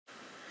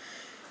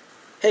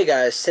Hey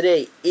guys,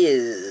 today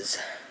is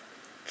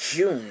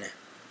June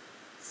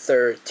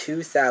 3rd,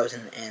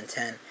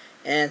 2010,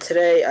 and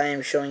today I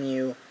am showing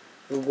you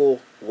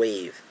Google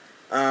Wave.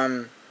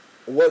 What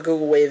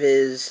Google Wave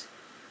is,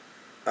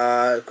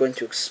 going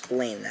to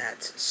explain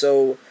that.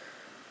 So,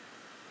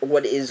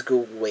 what is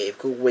Google Wave?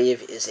 Google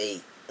Wave is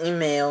a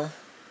email,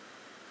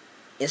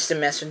 instant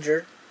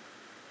messenger,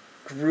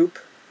 group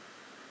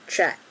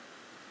chat.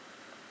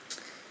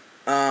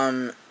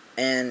 And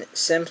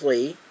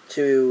simply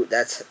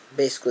that's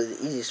basically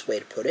the easiest way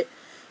to put it.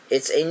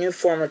 It's a new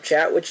form of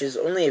chat which is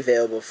only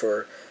available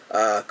for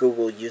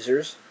Google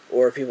users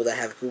or people that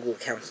have Google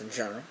accounts in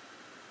general.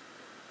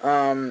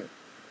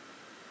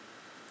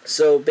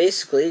 So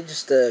basically,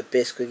 just to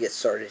get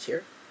started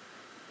here,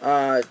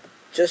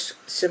 just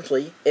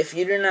simply, if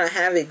you do not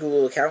have a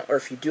Google account, or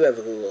if you do have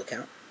a Google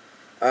account,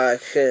 you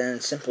can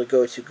simply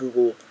go to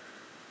Google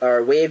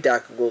or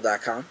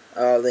wave.google.com.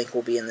 Link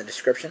will be in the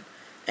description.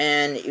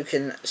 And you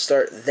can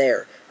start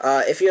there.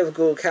 If you have a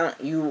Google account,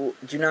 you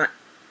do not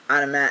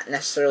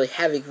necessarily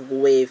have a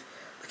Google Wave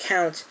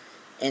account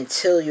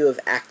until you have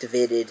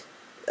activated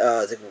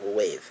the Google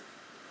Wave.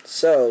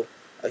 So,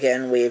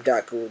 again,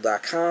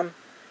 wave.google.com.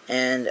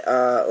 And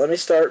let me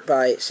start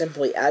by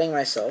simply adding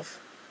myself.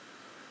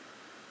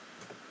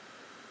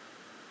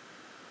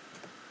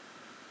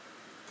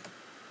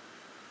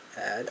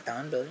 Add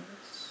Alan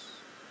Billings.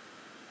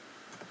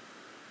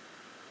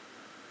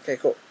 Okay,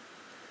 cool.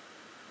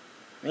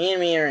 Me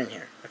and me are in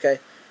here, okay?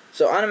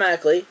 So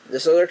automatically,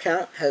 this other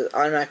account has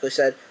automatically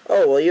said,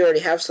 oh, well, you already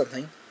have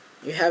something.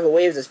 You have a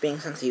wave that's being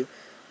sent to you.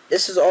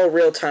 This is all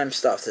real-time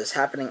stuff that's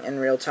happening in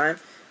real time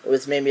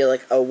with maybe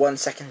like a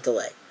 1-second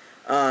delay.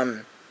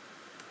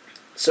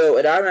 So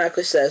it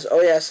automatically says,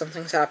 oh yeah,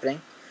 something's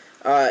happening.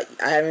 I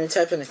haven't even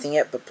typed anything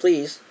yet, but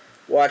please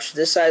watch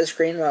this side of the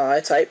screen while I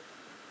type.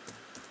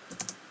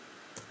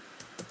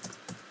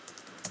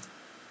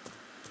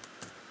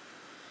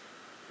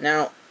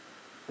 Now,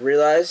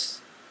 realize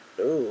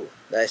that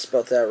I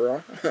spelled that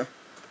wrong.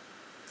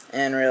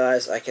 And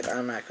realize I can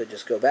automatically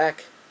just go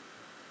back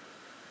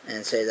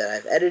and say that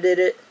I've edited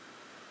it.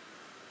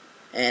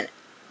 And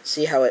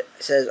see how it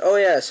says, oh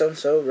yeah,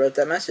 so-and-so wrote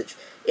that message.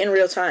 In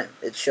real time,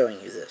 it's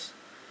showing you this.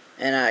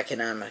 And I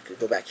can automatically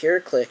go back here,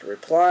 click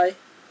reply,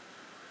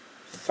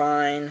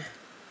 find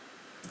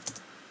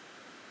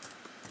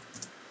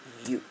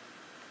you,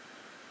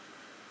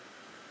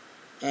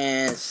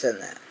 and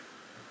send that.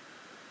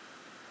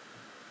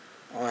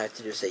 All I have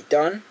to do is say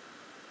done.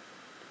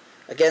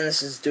 Again,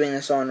 this is doing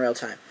this all in real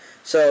time.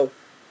 So,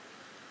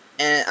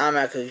 and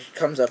automatically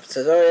comes up and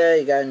says, oh yeah,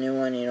 you got a new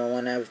one,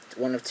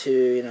 one of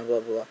two,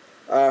 blah, blah,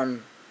 blah.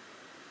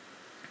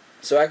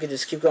 So I could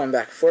just keep going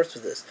back and forth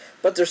with this.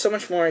 But there's so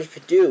much more you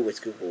could do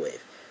with Google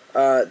Wave.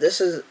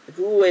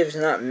 Google Wave is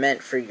not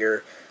meant for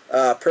your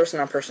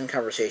person-on-person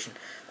conversation.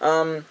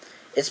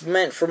 It's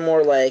meant for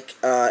more like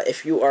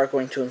if you are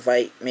going to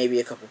invite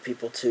maybe a couple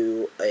people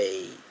to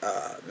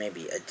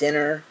maybe a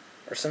dinner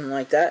or something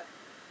like that.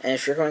 And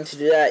if you're going to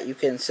do that, you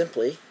can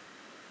simply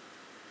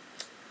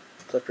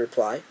click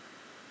reply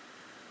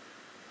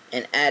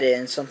and add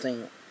in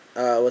something,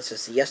 what's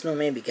this, the yes, no,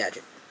 maybe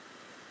gadget.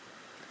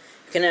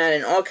 You can add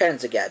in all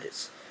kinds of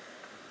gadgets.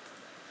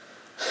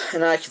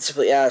 And I can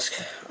simply ask,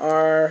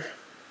 are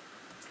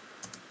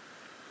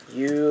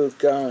you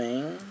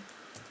going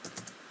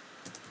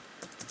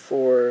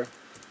for...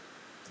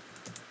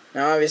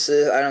 Now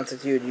obviously I don't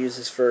think you would use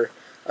this for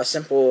a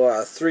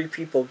simple 3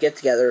 people get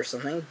together or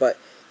something, but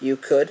you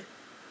could.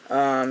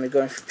 You're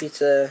going for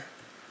pizza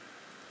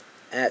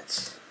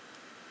at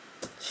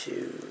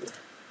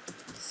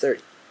 2:30. You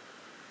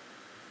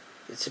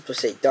can simply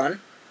say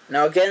done.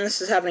 Now again,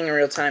 this is happening in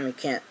real time. You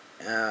can't,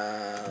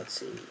 let's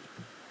see.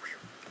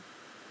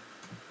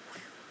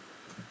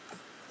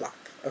 Lock.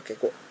 Okay,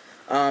 cool.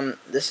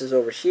 This is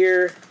over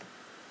here.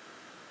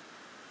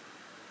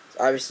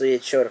 So obviously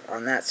it showed up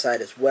on that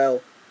side as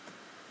well.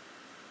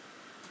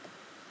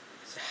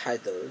 Let's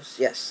hide those.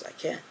 Yes, I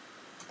can.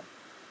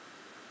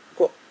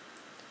 Cool.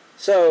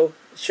 So,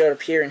 it showed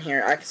up here and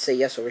here. I could say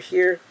yes over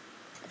here.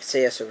 I could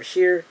say yes over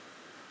here.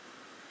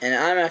 And it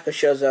automatically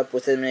shows up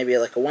within maybe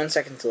like a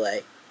 1-second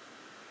delay.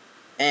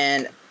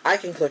 And I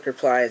can click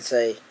reply and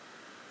say,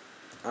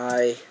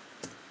 I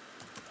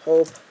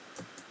hope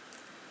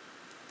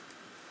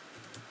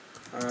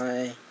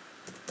I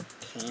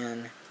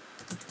can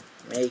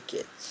make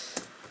it.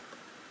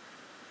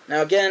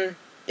 Now again,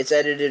 it's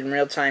edited in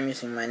real time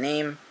using my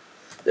name.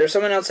 If there's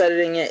someone else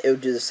editing it, it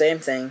would do the same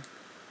thing.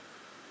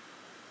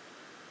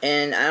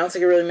 And I don't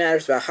think it really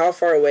matters about how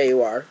far away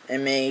you are.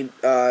 It may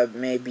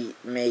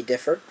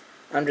differ.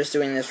 I'm just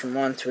doing this from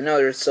one to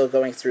another. It's still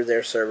going through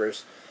their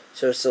servers,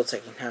 so it's still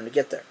taking time to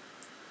get there.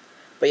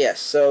 But yes,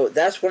 so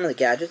that's one of the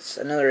gadgets.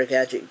 Another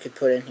gadget you could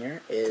put in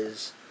here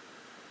is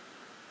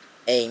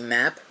a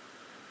map.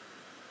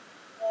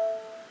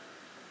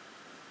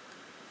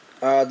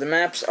 The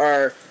maps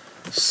are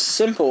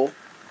simple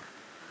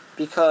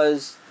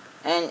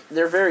and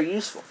they're very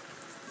useful.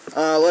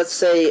 Let's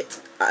say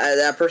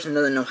that person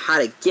doesn't know how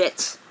to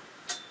get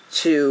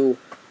to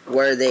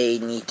where they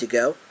need to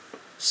go.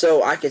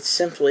 So I could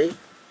simply,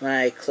 when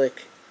I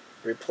click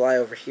reply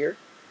over here,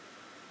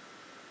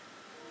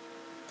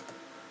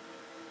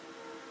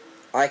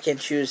 I can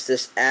choose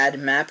this add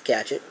map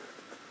gadget.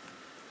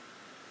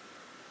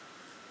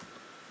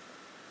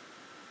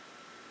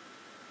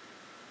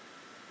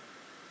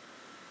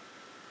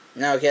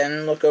 Now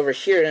again, look over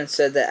here, and it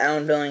said that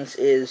Alan Billings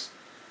is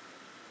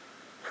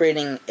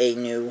creating a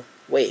new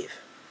wave.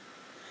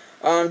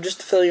 Just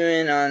to fill you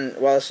in on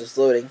while this is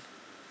loading.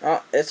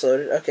 Oh, it's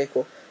loaded. Okay,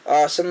 cool.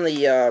 Some of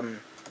the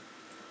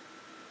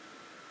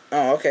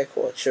oh, okay,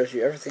 cool. It shows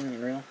you everything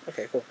in real.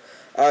 Okay, cool.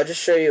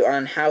 Just show you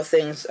on how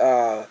things,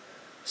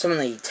 some of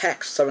the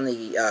text, some of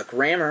the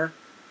grammar,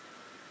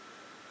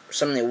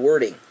 some of the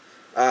wording.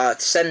 To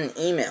send an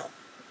email,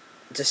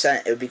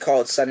 it would be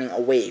called sending a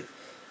wave.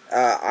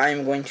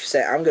 I'm going to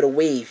say, I'm going to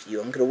wave you.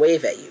 I'm going to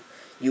wave at you.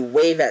 You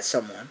wave at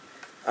someone.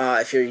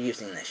 If you're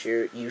using this,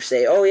 you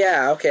say, oh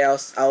yeah, okay,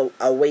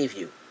 I'll wave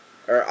you,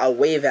 or I'll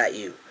wave at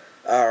you,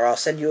 or I'll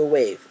send you a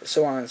wave,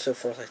 so on and so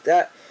forth like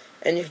that.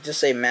 And you can just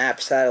say map,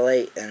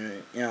 satellite,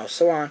 and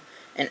so on,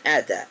 and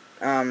add that.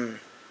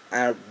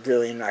 I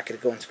really am not going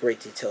to go into great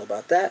detail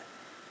about that,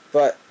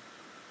 but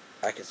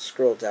I could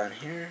scroll down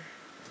here.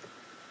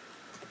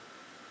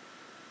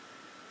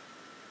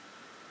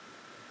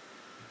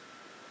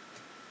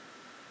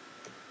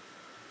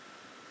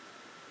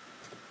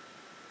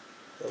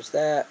 Close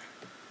that.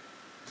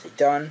 Say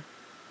done.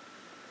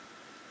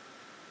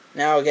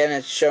 Now again,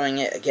 it's showing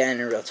it again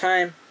in real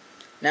time.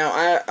 Now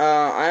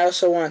I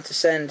also want to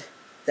send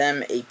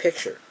them a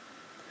picture.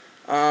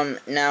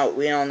 Now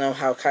we all know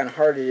how kind of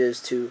hard it is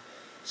to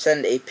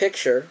send a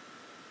picture.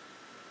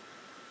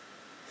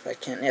 If I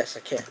can, yes,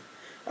 I can.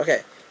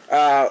 Okay,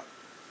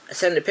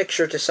 send a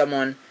picture to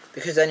someone,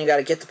 because then you got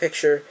to get the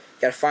picture,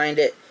 you got to find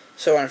it,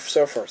 so on and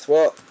so forth.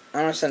 Well,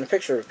 I want to send a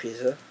picture of a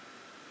pizza,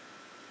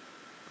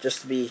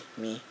 just to be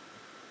me.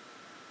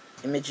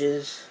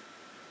 Images.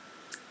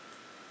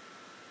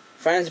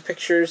 Finds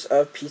pictures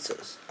of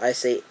pizzas. I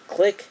say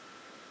click,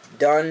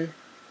 done,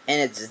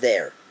 and it's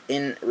there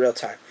in real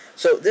time.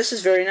 So this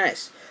is very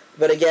nice.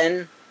 But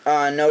again,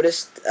 as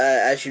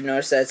you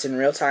noticed that it's in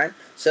real time,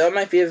 so it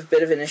might be a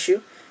bit of an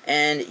issue.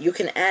 And you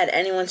can add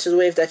anyone to the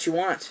wave that you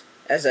want,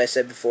 as I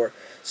said before.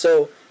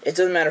 So it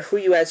doesn't matter who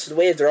you add to the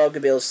wave; they're all going to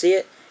be able to see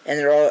it, and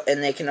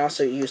they can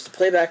also use the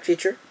playback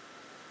feature,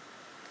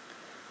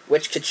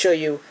 which could show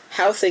you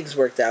how things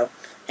worked out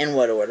in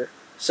what order.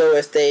 So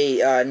if they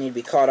need to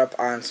be caught up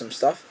on some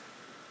stuff,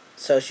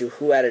 it tells you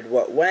who added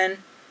what when,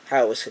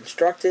 how it was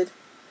constructed,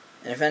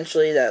 and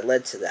eventually that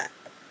led to that.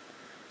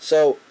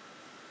 So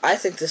I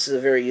think this is a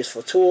very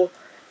useful tool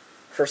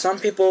for some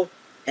people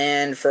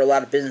and for a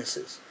lot of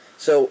businesses.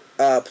 So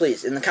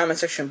please, in the comment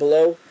section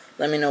below,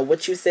 let me know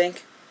what you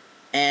think,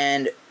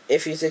 and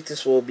if you think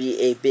this will be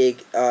a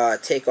big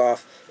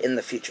takeoff in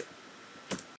the future.